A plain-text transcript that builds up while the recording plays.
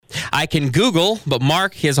I can Google, but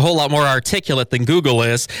Mark is a whole lot more articulate than Google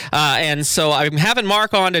is. And so I'm having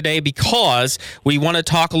Mark on today because we want to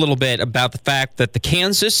talk a little bit about the fact that the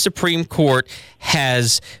Kansas Supreme Court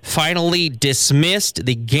has finally dismissed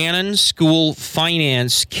the Gannon school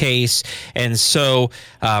finance case. And so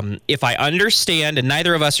if I understand, and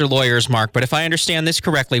neither of us are lawyers, Mark, but if I understand this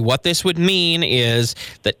correctly, what this would mean is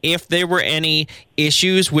that if there were any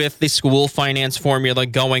issues with the school finance formula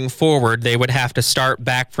going forward, they would have to start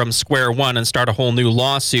back from square one and start a whole new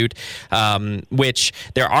lawsuit, which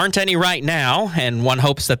there aren't any right now, and one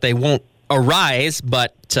hopes that they won't arise,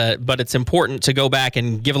 but it's important to go back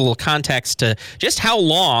and give a little context to just how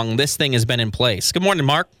long this thing has been in place. Good morning,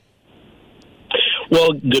 Mark.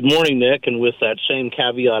 Well, good morning, Nick, and with that same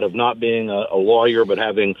caveat of not being a lawyer, but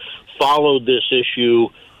having followed this issue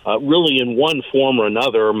really in one form or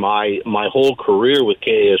another my whole career with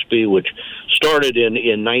KASB, which started in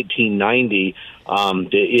 1990.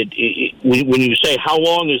 When you say how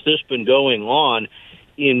long has this been going on,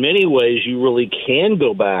 in many ways you really can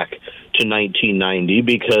go back to 1990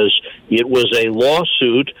 because it was a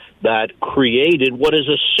lawsuit that created what is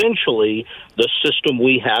essentially the system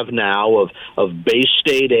we have now of base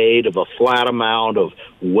state aid, of a flat amount, of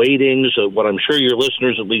weightings, of what I'm sure your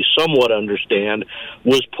listeners at least somewhat understand,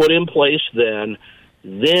 was put in place then.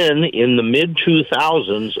 Then, in the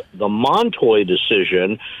mid-2000s, the Montoy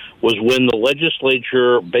decision was when the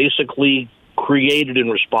legislature basically created, in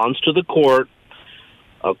response to the court,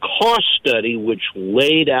 a cost study which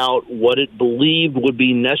laid out what it believed would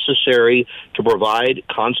be necessary to provide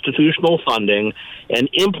constitutional funding and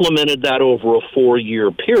implemented that over a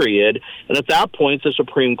 4-year period. And at that point, the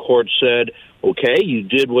Supreme Court said, okay, you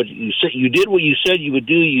did what you said you would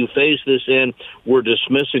do, you phased this in, we're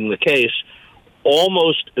dismissing the case.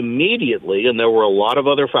 Almost immediately, and there were a lot of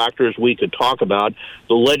other factors we could talk about,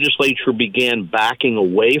 the legislature began backing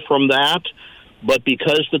away from that. But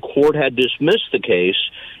because the court had dismissed the case,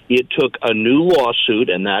 it took a new lawsuit,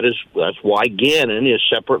 and that's why Gannon is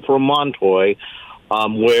separate from Montoy,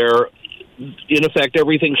 where, in effect,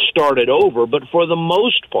 everything started over. But for the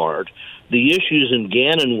most part, the issues in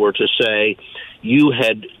Gannon were to say you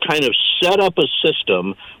had kind of set up a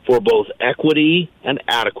system for both equity and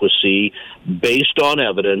adequacy based on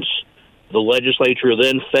evidence. The legislature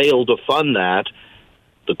then failed to fund that.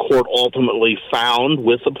 The court ultimately found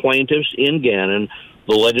with the plaintiffs in Gannon.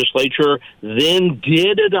 The legislature then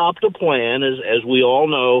did adopt a plan, as we all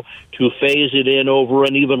know, to phase it in over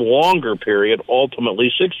an even longer period,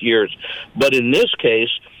 ultimately 6 years. But in this case,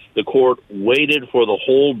 the court waited for the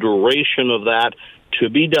whole duration of that to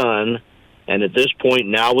be done. And at this point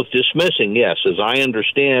now with dismissing, yes, as I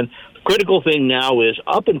understand, the critical thing now is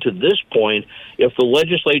up until this point, if the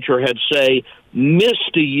legislature had, say,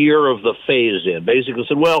 missed a year of the phase-in, basically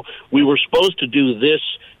said, well, we were supposed to do this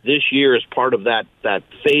year as part of that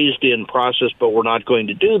phased-in process, but we're not going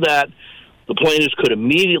to do that, the plaintiffs could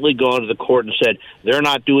immediately go into the court and said, they're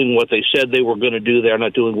not doing what they said they were going to do, they're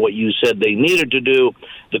not doing what you said they needed to do.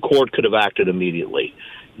 The court could have acted immediately.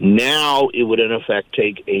 Now it would, in effect,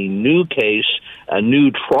 take a new case, a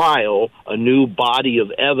new trial, a new body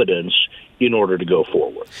of evidence in order to go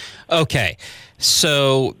forward. Okay,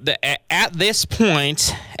 so at this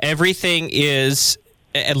point, everything is,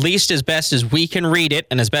 at least as best as we can read it,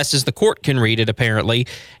 and as best as the court can read it, apparently,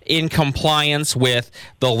 in compliance with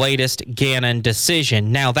the latest Gannon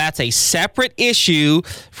decision. Now, that's a separate issue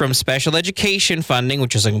from special education funding,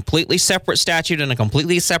 which is a completely separate statute and a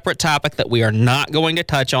completely separate topic that we are not going to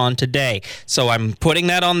touch on today. So I'm putting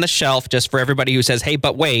that on the shelf just for everybody who says, hey,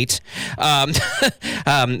 but wait. That's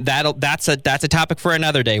a topic for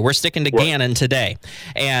another day. We're sticking to Gannon today.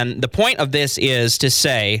 And the point of this is to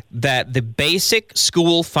say that the basic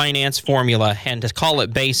school finance formula, and to call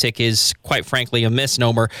it basic is, quite frankly, a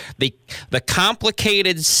misnomer. The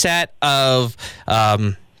complicated set of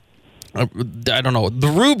I don't know,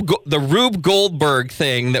 the Rube Goldberg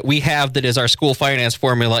thing that we have that is our school finance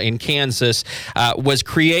formula in Kansas was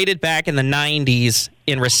created back in the 90s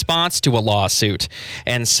in response to a lawsuit.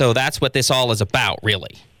 And so that's what this all is about,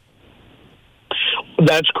 really.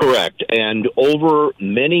 That's correct. And over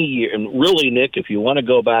many years, and really, Nick, if you want to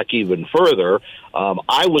go back even further,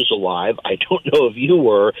 I was alive. I don't know if you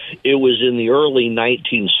were. It was in the early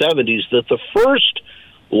 1970s that the first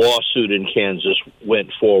lawsuit in Kansas went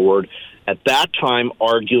forward, at that time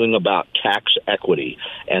arguing about tax equity.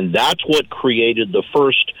 And that's what created the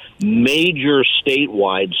first major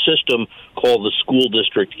statewide system called the School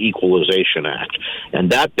District Equalization Act.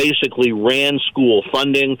 And that basically ran school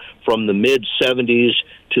funding from the mid-'70s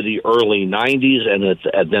to the early 90s.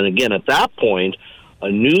 And then again, at that point, a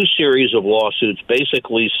new series of lawsuits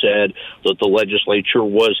basically said that the legislature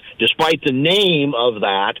was, despite the name of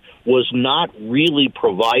that, was not really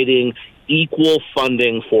providing equal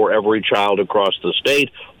funding for every child across the state,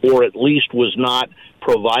 or at least was not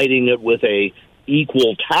providing it with a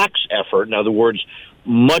equal tax effort. In other words,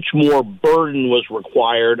 much more burden was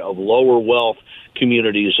required of lower wealth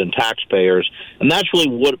communities and taxpayers, and that's really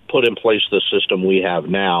what put in place the system we have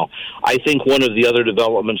now. I think one of the other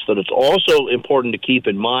developments that it's also important to keep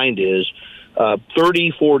in mind is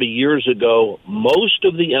 30, 40 years ago, most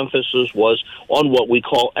of the emphasis was on what we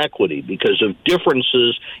call equity because of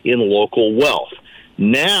differences in local wealth.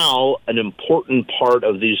 Now, an important part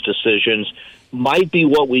of these decisions might be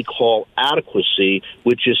what we call adequacy,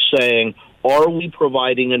 which is saying, are we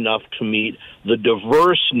providing enough to meet the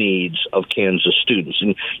diverse needs of Kansas students?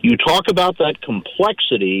 And you talk about that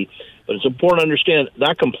complexity, but it's important to understand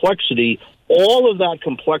that complexity, all of that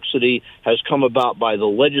complexity has come about by the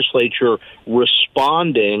legislature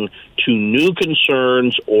responding to new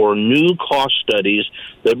concerns or new cost studies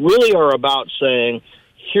that really are about saying,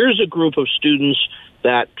 here's a group of students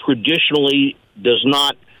that traditionally does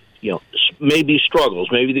not, maybe struggles,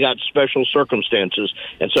 maybe they got special circumstances.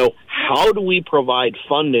 And so how do we provide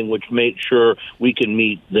funding which makes sure we can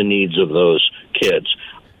meet the needs of those kids?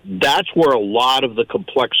 That's where a lot of the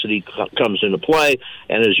complexity comes into play.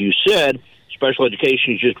 And as you said, special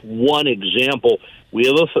education is just one example. We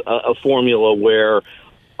have a formula where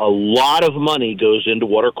a lot of money goes into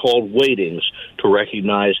what are called weightings to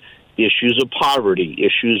recognize issues of poverty,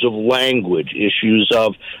 issues of language, issues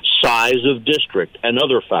of size of district, and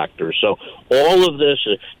other factors. So all of this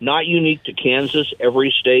is not unique to Kansas.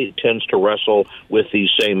 Every state tends to wrestle with these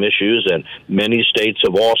same issues, and many states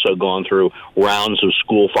have also gone through rounds of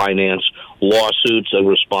school finance lawsuits and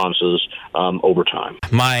responses over time.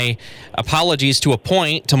 My apologies to a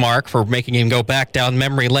point to Mark for making him go back down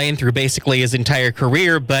memory lane through basically his entire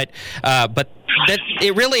career, but that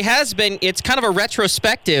it really has been, it's kind of a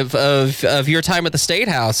retrospective of your time at the State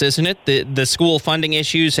House, isn't it? The school funding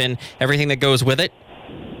issues and everything that goes with it?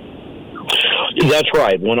 That's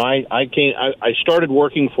right. When I I started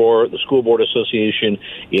working for the School Board Association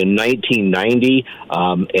in 1990,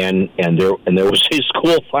 and there was a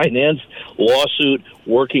school finance lawsuit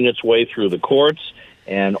working its way through the courts,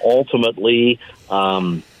 and ultimately,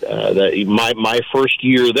 my first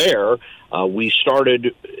year there, we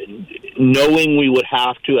started knowing we would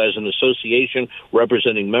have to, as an association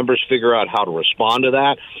representing members, figure out how to respond to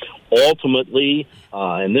that. Ultimately,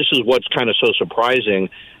 and this is what's kind of so surprising,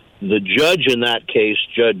 the judge in that case,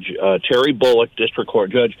 Judge Terry Bullock, District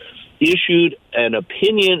Court Judge, issued an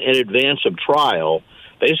opinion in advance of trial,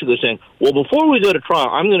 basically saying, well, before we go to trial,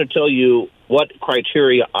 I'm going to tell you what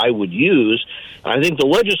criteria I would use. And I think the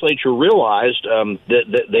legislature realized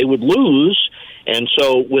that they would lose, and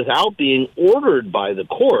so without being ordered by the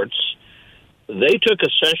courts, they took a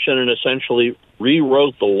session and essentially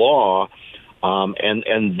rewrote the law.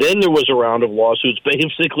 And then there was a round of lawsuits,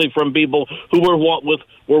 basically from people who were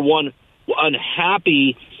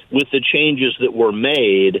unhappy with the changes that were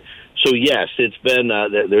made. So yes, it's been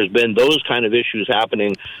there's been those kind of issues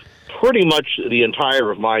happening pretty much the entire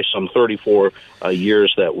of my some 34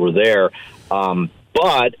 years that were there.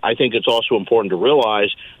 But I think it's also important to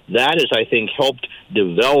realize that has, I think, helped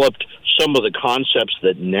develop some of the concepts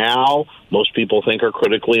that now most people think are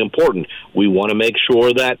critically important. We want to make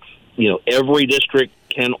sure that every district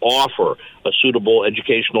can offer a suitable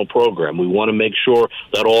educational program. We want to make sure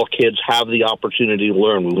that all kids have the opportunity to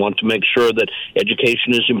learn. We want to make sure that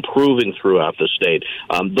education is improving throughout the state.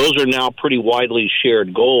 Those are now pretty widely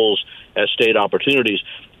shared goals as state opportunities.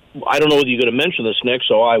 I don't know whether you're going to mention this next,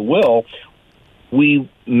 so I will. We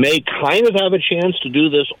may kind of have a chance to do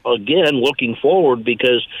this again looking forward,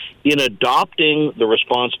 because in adopting the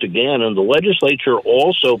response to Gannon, the legislature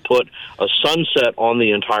also put a sunset on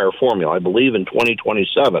the entire formula, I believe in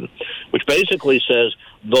 2027, which basically says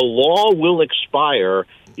the law will expire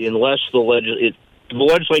unless the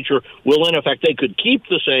legislature will, in effect, they could keep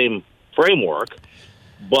the same framework,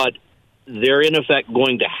 but they're in effect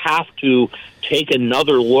going to have to take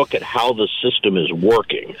another look at how the system is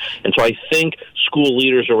working. And so I think school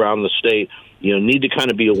leaders around the state, need to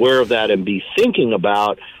kind of be aware of that and be thinking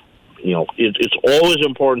about, it's always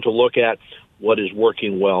important to look at what is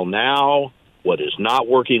working well now, what is not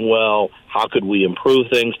working well, how could we improve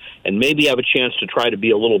things, and maybe have a chance to try to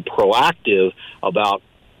be a little proactive about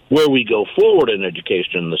where we go forward in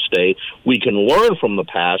education in the state. We can learn from the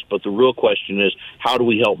past, but the real question is, how do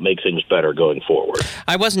we help make things better going forward?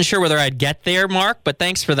 I wasn't sure whether I'd get there, Mark, but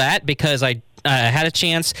thanks for that, because I had a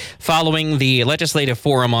chance following the legislative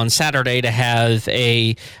forum on Saturday to have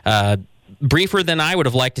a briefer than I would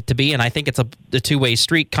have liked it to be, and I think it's a two-way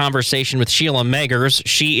street conversation with Sheila Meggers.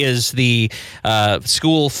 She is the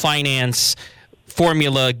school finance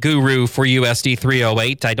formula guru for USD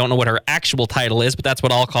 308. I don't know what her actual title is, but that's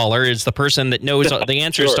what I'll call her, is the person that knows the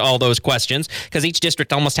answers to all those questions, because each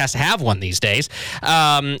district almost has to have one these days.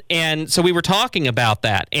 And so we were talking about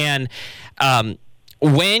that. And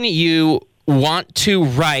when you want to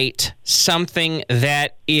write something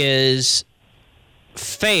that is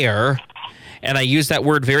fair, and I use that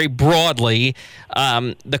word very broadly,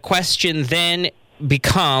 the question then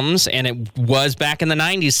becomes, and it was back in the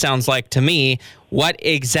 90s, sounds like to me, what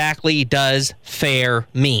exactly does fair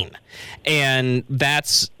mean? And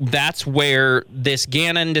that's where this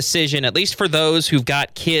Gannon decision, at least for those who've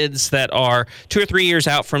got kids that are 2 or 3 years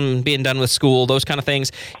out from being done with school, those kind of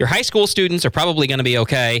things, your high school students are probably going to be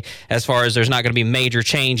okay as far as there's not going to be major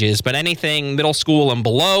changes. But anything middle school and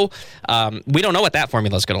below, we don't know what that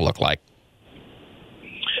formula is going to look like.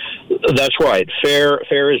 That's right.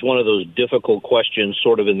 Fair is one of those difficult questions,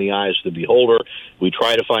 sort of in the eyes of the beholder. We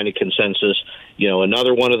try to find a consensus.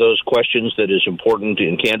 Another one of those questions that is important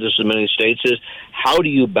in Kansas and many states is, how do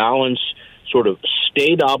you balance sort of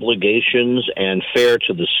state obligations and fair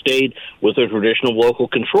to the state with a traditional local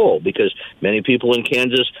control? Because many people in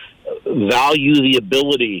Kansas value the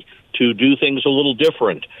ability to do things a little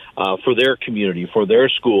different for their community, for their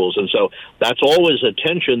schools. And so that's always a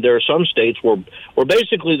tension. There are some states where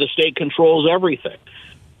basically the state controls everything.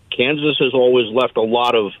 Kansas has always left a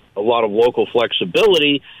lot of local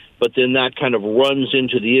flexibility, but then that kind of runs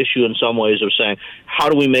into the issue in some ways of saying, how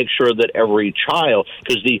do we make sure that every child,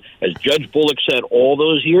 because as Judge Bullock said all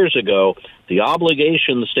those years ago, the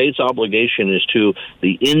state's obligation is to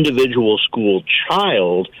the individual school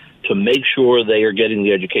child to make sure they are getting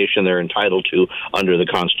the education they're entitled to under the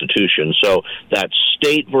Constitution. So that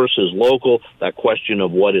state versus local, that question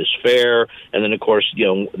of what is fair, and then, of course,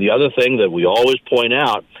 the other thing that we always point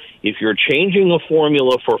out, if you're changing a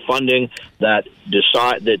formula for funding that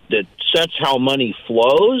sets how money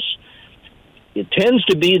flows, it tends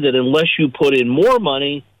to be that unless you put in more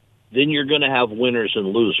money, then you're going to have winners and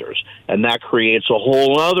losers. And that creates a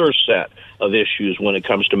whole other set of issues when it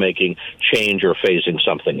comes to making change or phasing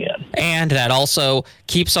something in. And that also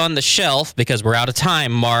keeps on the shelf, because we're out of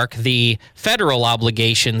time, Mark, the federal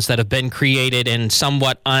obligations that have been created and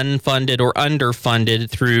somewhat unfunded or underfunded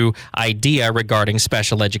through IDEA regarding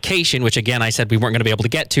special education, which, again, I said we weren't going to be able to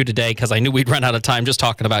get to today because I knew we'd run out of time just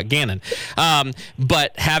talking about Gannon.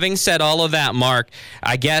 But having said all of that, Mark,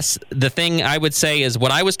 I guess the thing I would say is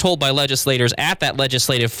what I was told by legislators at that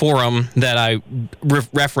legislative forum that I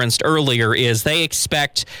referenced earlier is they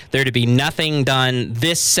expect there to be nothing done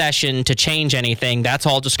this session to change anything. That's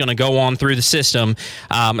all just going to go on through the system.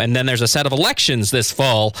 And then there's a set of elections this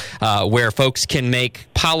fall where folks can make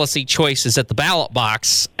policy choices at the ballot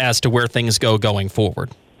box as to where things go going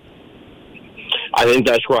forward. I think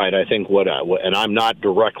that's right. I think and I'm not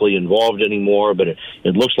directly involved anymore, but it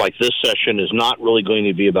looks like this session is not really going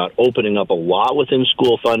to be about opening up a lot within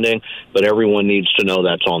school funding, but everyone needs to know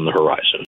that's on the horizon.